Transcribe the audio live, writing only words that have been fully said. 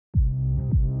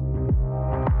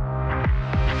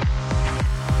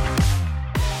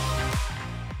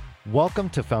Welcome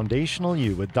to Foundational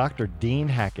You with Dr. Dean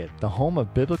Hackett, the home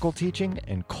of biblical teaching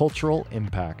and cultural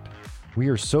impact. We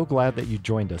are so glad that you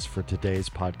joined us for today's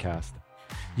podcast.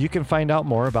 You can find out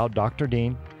more about Dr.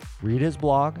 Dean, read his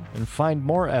blog, and find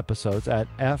more episodes at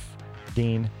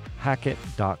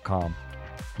fdeanhackett.com.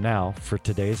 Now for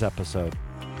today's episode.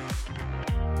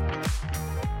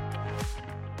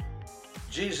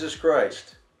 Jesus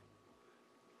Christ,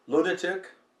 lunatic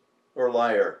or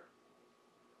liar?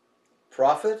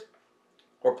 Prophet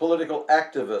or political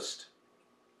activist?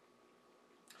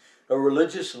 A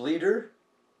religious leader?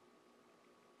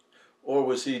 Or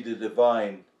was he the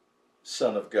divine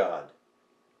Son of God?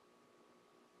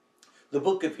 The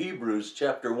book of Hebrews,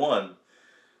 chapter 1,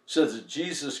 says that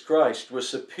Jesus Christ was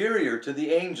superior to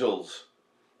the angels,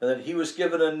 and that he was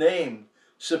given a name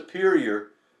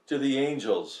superior to the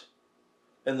angels.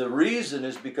 And the reason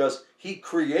is because he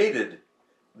created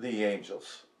the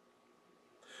angels.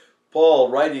 Paul,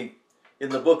 writing in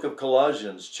the book of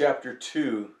Colossians, chapter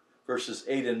 2, verses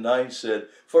 8 and 9, said,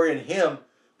 "For in him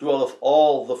dwelleth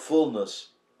all the fullness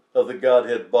of the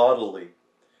Godhead bodily,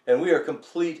 and we are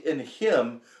complete in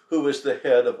him who is the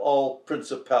head of all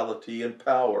principality and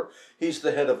power." He's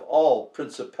the head of all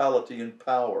principality and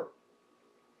power.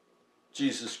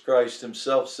 Jesus Christ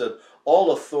himself said,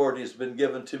 "All authority has been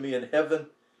given to me in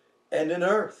heaven and in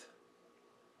earth."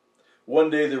 One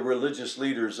day the religious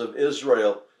leaders of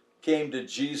Israel came to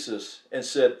Jesus and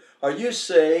said, "Are you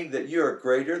saying that you are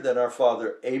greater than our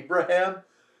father Abraham,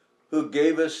 who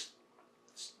gave us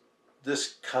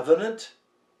this covenant?"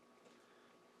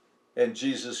 And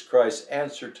Jesus Christ's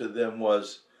answer to them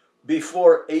was,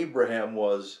 "Before Abraham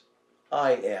was,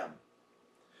 I am."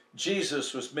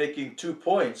 Jesus was making 2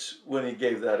 points when he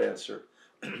gave that answer.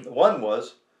 One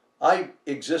was, I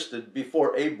existed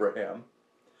before Abraham,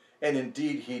 and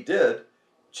indeed he did.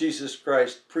 Jesus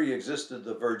Christ pre-existed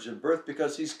the virgin birth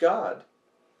because he's God.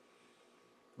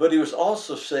 But he was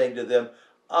also saying to them,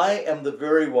 I am the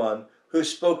very one who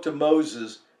spoke to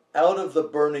Moses out of the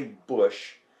burning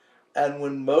bush. And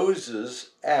when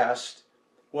Moses asked,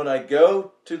 when I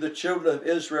go to the children of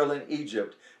Israel in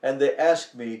Egypt, and they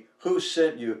ask me, who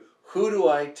sent you? Who do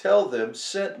I tell them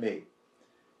sent me?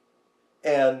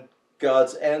 And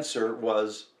God's answer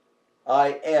was,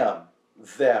 I am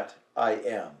that I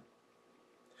am.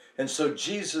 And so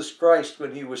Jesus Christ,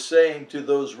 when he was saying to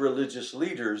those religious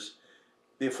leaders,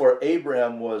 before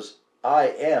Abraham was, I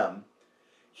am,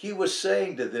 he was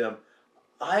saying to them,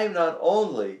 I not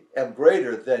only am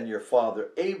greater than your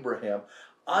father Abraham,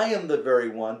 I am the very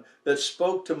one that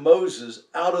spoke to Moses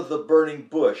out of the burning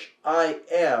bush. I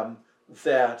am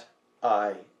that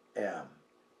I am.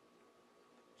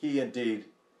 He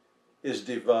indeed is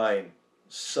divine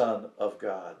Son of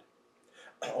God.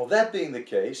 Well, that being the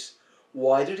case,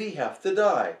 why did he have to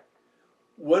die?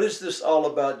 What is this all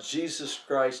about Jesus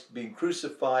Christ being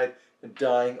crucified and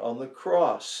dying on the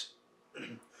cross?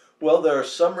 Well, there are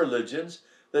some religions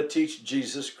that teach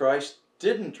Jesus Christ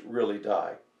didn't really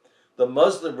die. The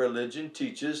Muslim religion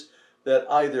teaches that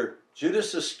either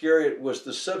Judas Iscariot was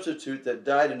the substitute that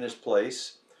died in his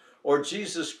place, or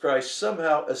Jesus Christ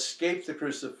somehow escaped the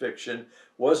crucifixion,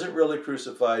 wasn't really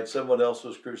crucified, someone else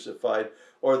was crucified,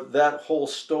 or that whole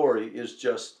story is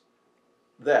just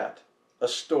that, a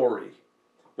story,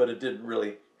 but it didn't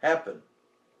really happen.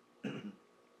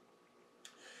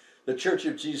 The Church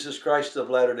of Jesus Christ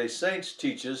of Latter-day Saints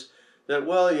teaches that,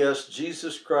 well, yes,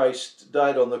 Jesus Christ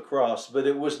died on the cross, but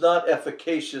it was not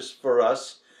efficacious for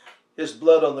us. His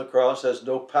blood on the cross has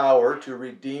no power to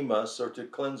redeem us or to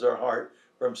cleanse our heart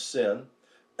from sin.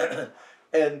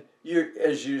 And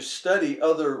as you study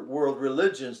other world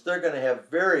religions, they're going to have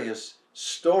various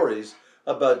stories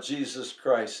about Jesus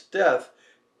Christ's death,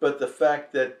 but the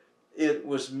fact that it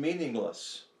was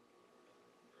meaningless.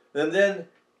 And then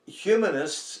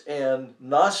humanists and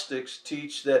Gnostics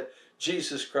teach that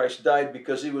Jesus Christ died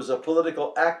because he was a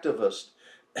political activist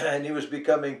and he was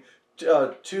becoming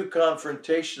too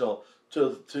confrontational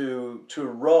to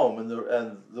Rome and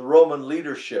the Roman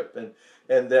leadership, and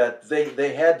that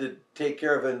they had to take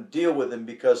care of him and deal with him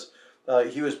because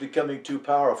he was becoming too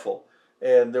powerful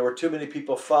and there were too many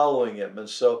people following him, and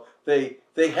so they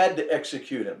had to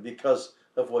execute him because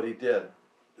of what he did.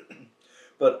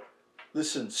 But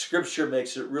listen, Scripture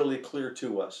makes it really clear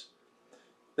to us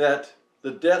that the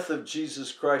death of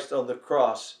Jesus Christ on the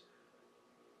cross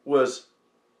was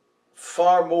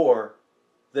far more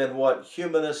than what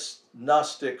humanists,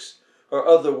 Gnostics, or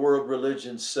other world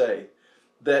religions say.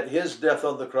 That his death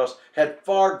on the cross had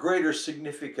far greater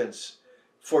significance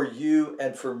for you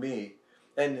and for me.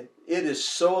 And it is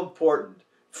so important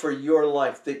for your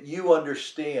life that you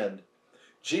understand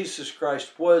Jesus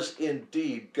Christ was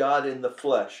indeed God in the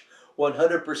flesh,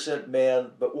 100%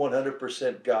 man, but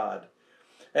 100% God.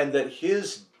 And that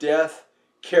his death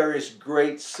carries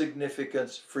great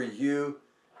significance for you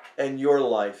and your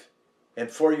life, and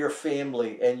for your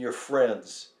family and your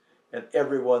friends, and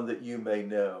everyone that you may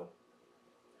know.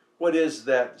 What is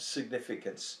that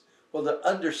significance? Well, to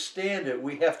understand it,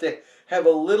 we have to have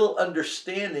a little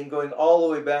understanding going all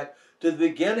the way back to the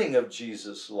beginning of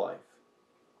Jesus' life.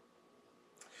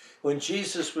 When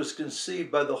Jesus was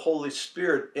conceived by the Holy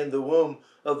Spirit in the womb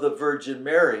of the Virgin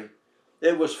Mary,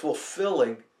 it was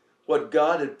fulfilling what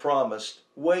God had promised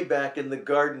way back in the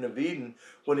Garden of Eden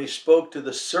when he spoke to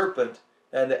the serpent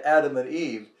and to Adam and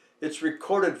Eve. It's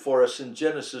recorded for us in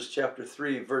Genesis chapter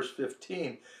 3, verse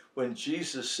 15, when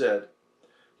Jesus said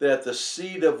that the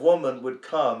seed of woman would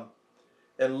come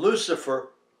and Lucifer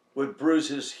would bruise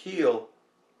his heel,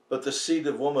 but the seed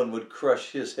of woman would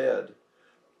crush his head.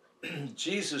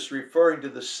 Jesus, referring to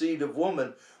the seed of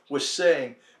woman, was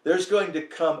saying there's going to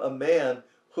come a man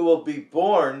who will be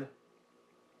born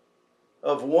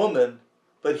of woman,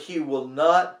 but he will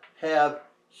not have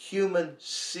human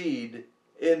seed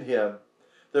in him.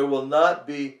 There will not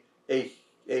be a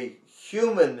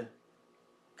human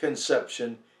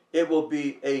conception. It will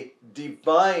be a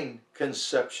divine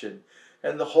conception.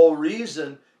 And the whole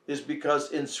reason is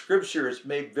because in Scripture it's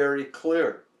made very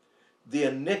clear. The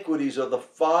iniquities of the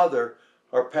father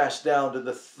are passed down to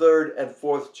the third and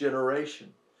fourth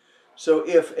generation. So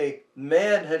if a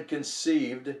man had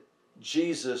conceived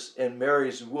Jesus in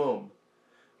Mary's womb,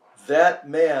 that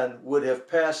man would have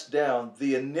passed down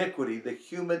the iniquity, the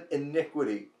human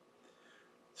iniquity.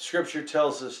 Scripture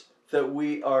tells us that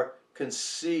we are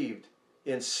conceived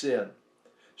in sin.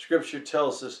 Scripture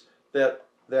tells us that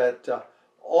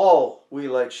all we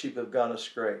like sheep have gone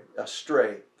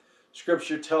astray.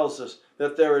 Scripture tells us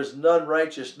that there is none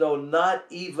righteous, no, not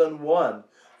even one.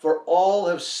 For all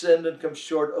have sinned and come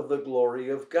short of the glory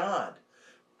of God.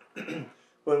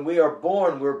 When we are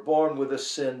born, we're born with a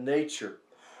sin nature.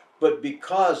 But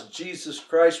because Jesus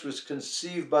Christ was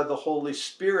conceived by the Holy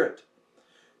Spirit,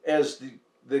 as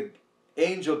the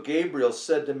angel Gabriel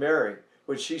said to Mary,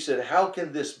 when she said, "How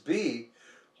can this be?"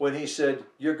 When he said,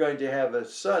 "You're going to have a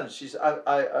son," she said,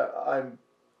 I'm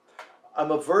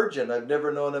a virgin. I've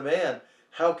never known a man.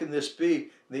 How can this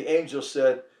be? The angel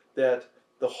said that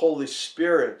the Holy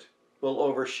Spirit will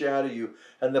overshadow you,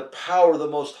 and the power of the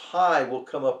Most High will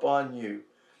come upon you,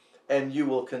 and you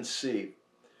will conceive.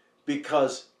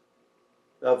 Because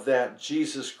of that,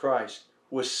 Jesus Christ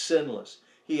was sinless.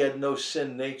 He had no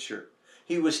sin nature.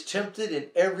 He was tempted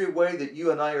in every way that you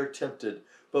and I are tempted,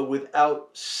 but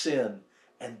without sin.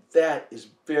 And that is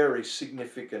very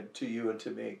significant to you and to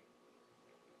me.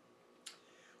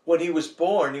 When he was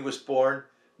born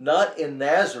not in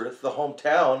Nazareth, the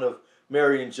hometown of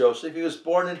Mary and Joseph. He was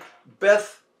born in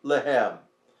Bethlehem.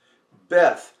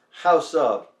 Beth, house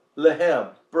of,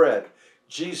 Lehem, bread.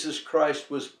 Jesus Christ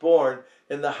was born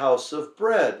in the house of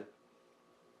bread.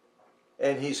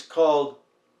 And he's called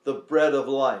the bread of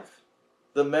life.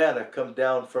 The manna come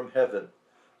down from heaven.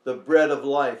 The bread of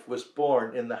life was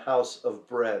born in the house of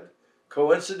bread.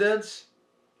 Coincidence?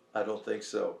 I don't think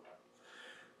so.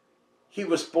 He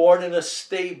was born in a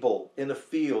stable, in a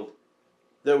field.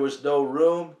 There was no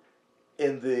room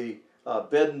in the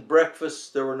bed and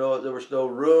breakfast. There was no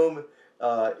room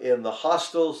in the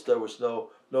hostels. There was no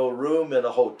room in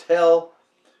a hotel.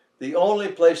 The only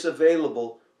place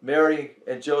available, Mary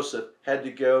and Joseph had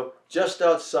to go just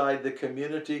outside the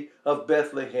community of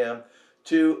Bethlehem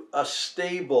to a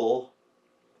stable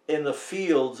in the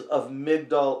fields of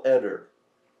Migdal Eder.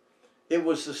 It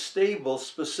was a stable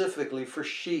specifically for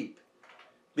sheep,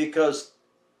 because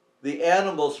the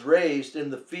animals raised in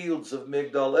the fields of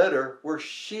Migdal Eder were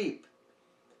sheep.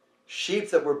 Sheep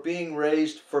that were being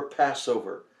raised for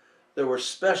Passover. There were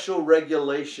special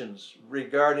regulations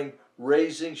regarding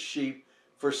raising sheep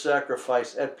for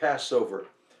sacrifice at Passover.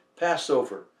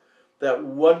 Passover, that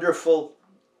wonderful,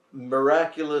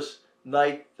 miraculous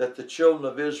night that the children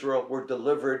of Israel were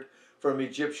delivered from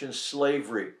Egyptian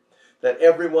slavery. That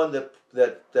everyone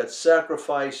that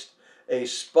sacrificed a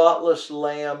spotless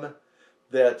lamb,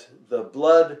 that the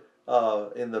blood,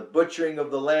 in the butchering of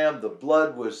the lamb, the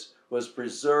blood was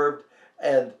preserved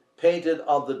and painted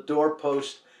on the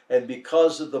doorpost. And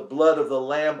because of the blood of the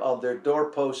lamb on their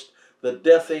doorpost, the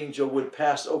death angel would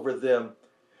pass over them,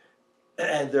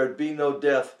 and there'd be no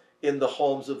death in the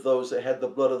homes of those that had the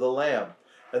blood of the lamb.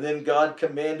 And then God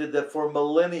commanded that for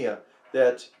millennia,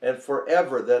 and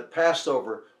forever, that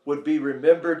Passover would be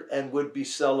remembered and would be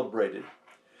celebrated.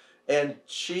 And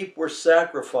sheep were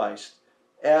sacrificed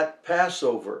at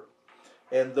Passover,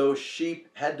 and those sheep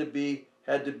had to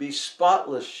be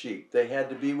spotless sheep. They had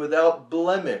to be without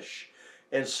blemish.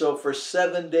 And so for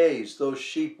 7 days, those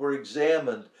sheep were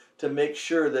examined to make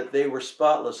sure that they were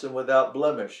spotless and without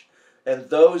blemish. And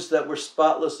those that were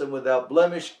spotless and without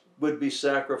blemish would be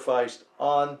sacrificed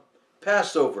on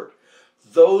Passover.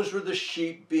 Those were the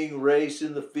sheep being raised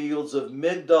in the fields of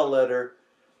Migdal Eder,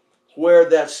 where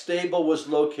that stable was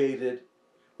located,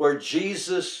 where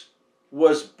Jesus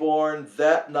was born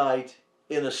that night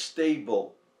in a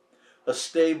stable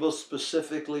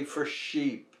specifically for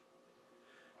sheep.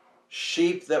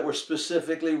 Sheep that were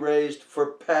specifically raised for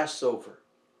Passover.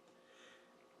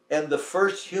 And the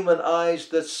first human eyes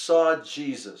that saw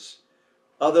Jesus,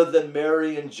 other than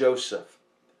Mary and Joseph,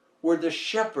 were the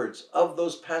shepherds of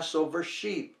those Passover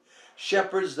sheep.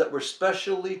 Shepherds that were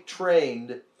specially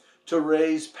trained to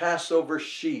raise Passover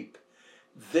sheep.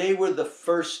 They were the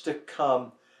first to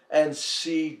come and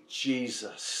see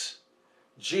Jesus.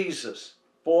 Jesus,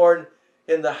 born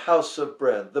in the house of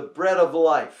bread, the bread of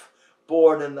life,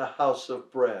 born in the house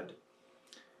of bread.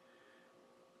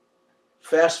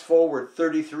 Fast forward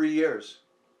 33 years.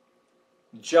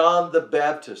 John the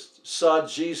Baptist saw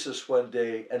Jesus one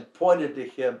day and pointed to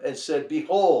him and said,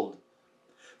 "Behold,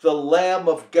 the Lamb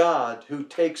of God who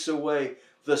takes away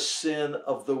the sin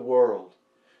of the world."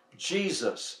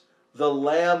 Jesus, the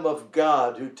Lamb of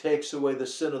God who takes away the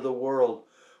sin of the world,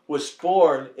 was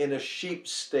born in a sheep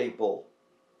stable.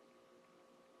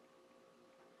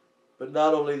 But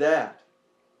not only that,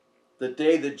 the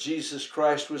day that Jesus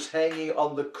Christ was hanging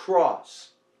on the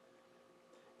cross,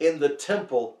 in the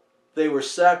temple, they were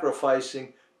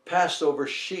sacrificing Passover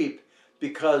sheep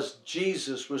because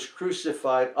Jesus was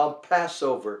crucified on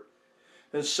Passover.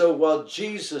 And so while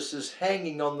Jesus is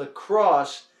hanging on the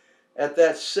cross, at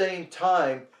that same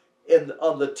time,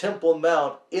 on the Temple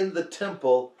Mount, in the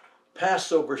temple,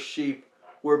 Passover sheep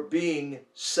were being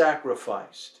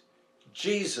sacrificed.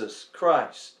 Jesus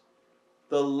Christ,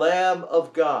 the Lamb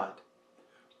of God,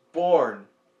 born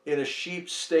in a sheep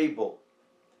stable,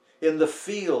 in the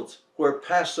fields where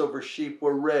Passover sheep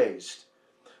were raised.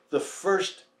 The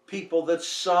first people that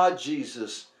saw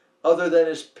Jesus, other than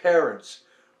his parents,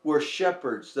 were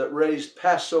shepherds that raised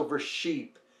Passover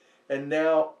sheep. And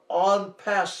now on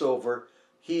Passover,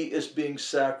 he is being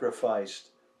sacrificed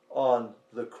on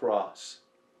the cross.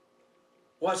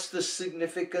 What's the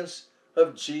significance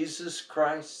of Jesus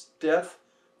Christ's death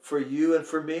for you and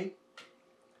for me?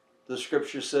 The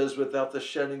scripture says, without the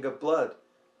shedding of blood,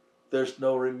 there's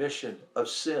no remission of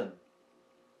sin.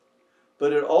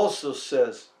 But it also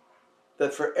says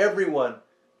that for everyone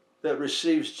that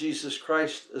receives Jesus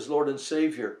Christ as Lord and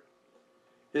Savior,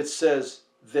 it says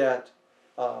that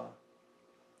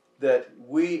that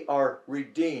we are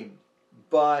redeemed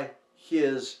by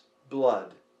his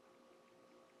blood,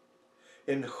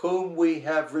 in whom we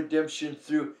have redemption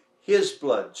through his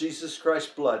blood, Jesus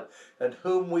Christ's blood, and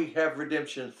whom we have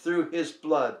redemption through his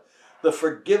blood, the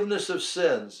forgiveness of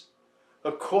sins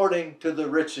according to the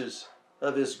riches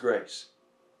of his grace.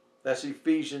 That's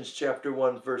Ephesians chapter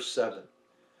 1, verse 7.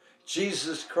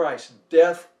 Jesus Christ's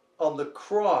death on the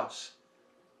cross,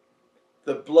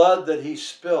 the blood that he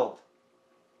spilled,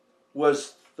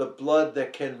 was the blood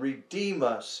that can redeem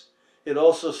us. It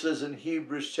also says in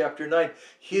Hebrews chapter 9,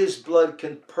 his blood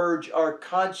can purge our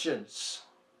conscience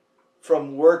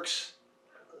from works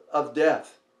of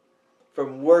death,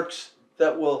 from works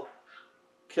that will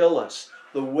kill us.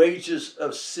 The wages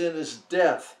of sin is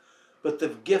death, but the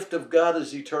gift of God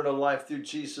is eternal life through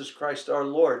Jesus Christ our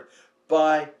Lord.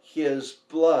 By his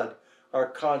blood, our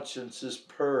conscience is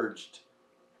purged.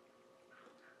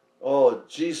 Oh,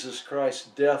 Jesus Christ's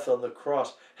death on the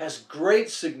cross has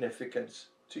great significance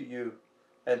to you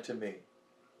and to me.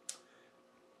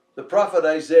 The prophet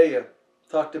Isaiah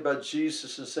talked about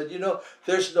Jesus and said,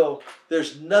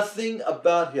 there's nothing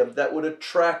about him that would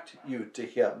attract you to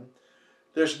him.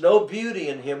 There's no beauty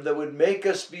in him that would make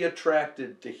us be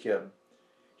attracted to him.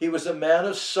 He was a man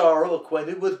of sorrow,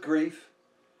 acquainted with grief.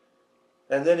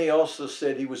 And then he also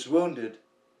said he was wounded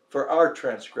for our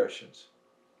transgressions.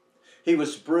 He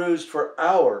was bruised for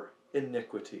our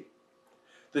iniquity.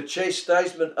 The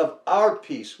chastisement of our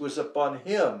peace was upon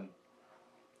him.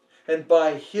 And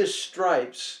by his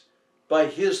stripes, by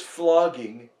his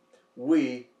flogging,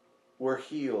 we were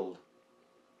healed.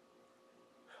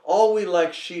 All we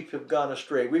like sheep have gone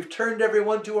astray. We've turned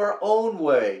everyone to our own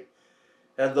way.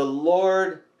 And the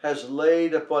Lord has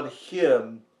laid upon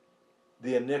him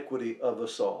the iniquity of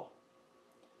us all.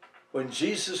 When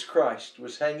Jesus Christ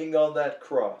was hanging on that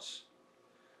cross,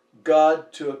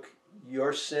 God took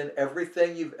your sin,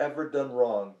 everything you've ever done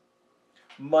wrong,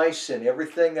 my sin,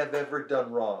 everything I've ever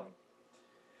done wrong,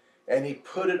 and he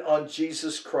put it on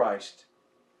Jesus Christ.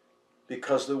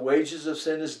 Because the wages of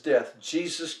sin is death,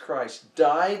 Jesus Christ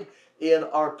died in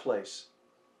our place.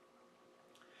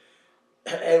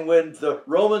 And when the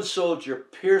Roman soldier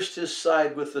pierced his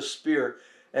side with the spear,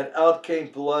 and out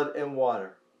came blood and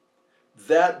water,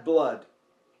 that blood,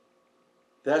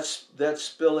 that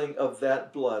spilling of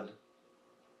that blood,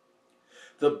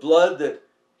 the blood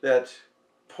that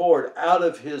poured out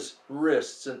of his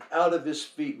wrists and out of his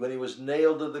feet when he was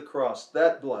nailed to the cross,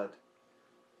 that blood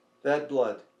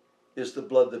is the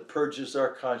blood that purges our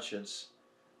conscience,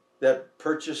 that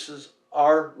purchases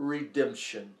our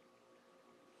redemption.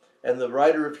 And the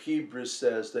writer of Hebrews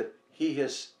says that he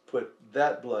has put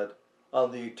that blood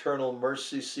on the eternal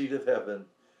mercy seat of heaven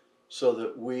so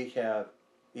that we have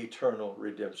eternal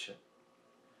redemption.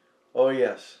 Oh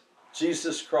yes,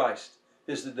 Jesus Christ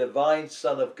is the divine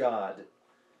Son of God,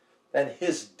 and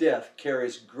his death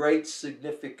carries great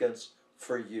significance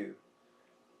for you.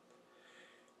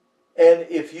 And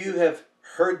if you have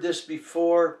heard this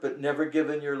before but never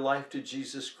given your life to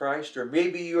Jesus Christ, or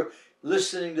maybe you're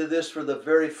listening to this for the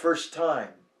very first time,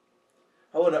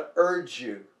 I want to urge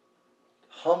you,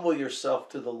 humble yourself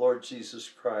to the Lord Jesus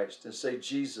Christ and say,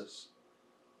 Jesus,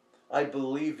 I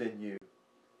believe in you,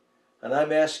 and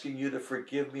I'm asking you to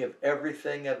forgive me of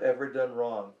everything I've ever done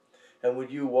wrong. And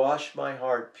would you wash my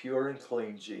heart pure and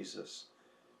clean, Jesus,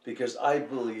 because I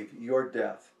believe your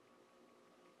death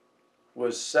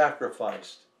was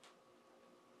sacrificed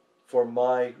for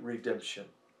my redemption.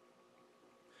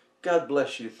 God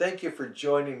bless you. Thank you for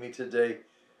joining me today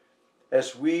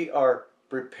as we are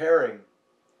preparing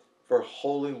for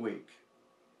Holy Week,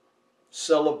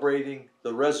 celebrating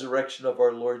the resurrection of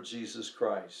our Lord Jesus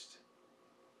Christ.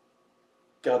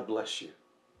 God bless you.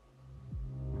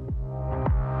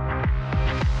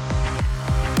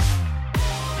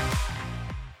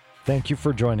 Thank you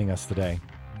for joining us today.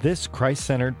 This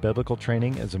Christ-centered biblical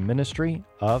training is a ministry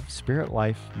of Spirit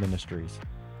Life Ministries.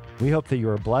 We hope that you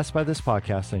are blessed by this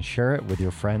podcast and share it with your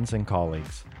friends and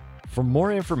colleagues. For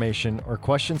more information or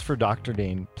questions for Dr.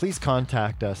 Dean, please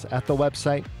contact us at the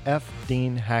website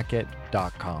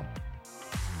fdeanhackett.com.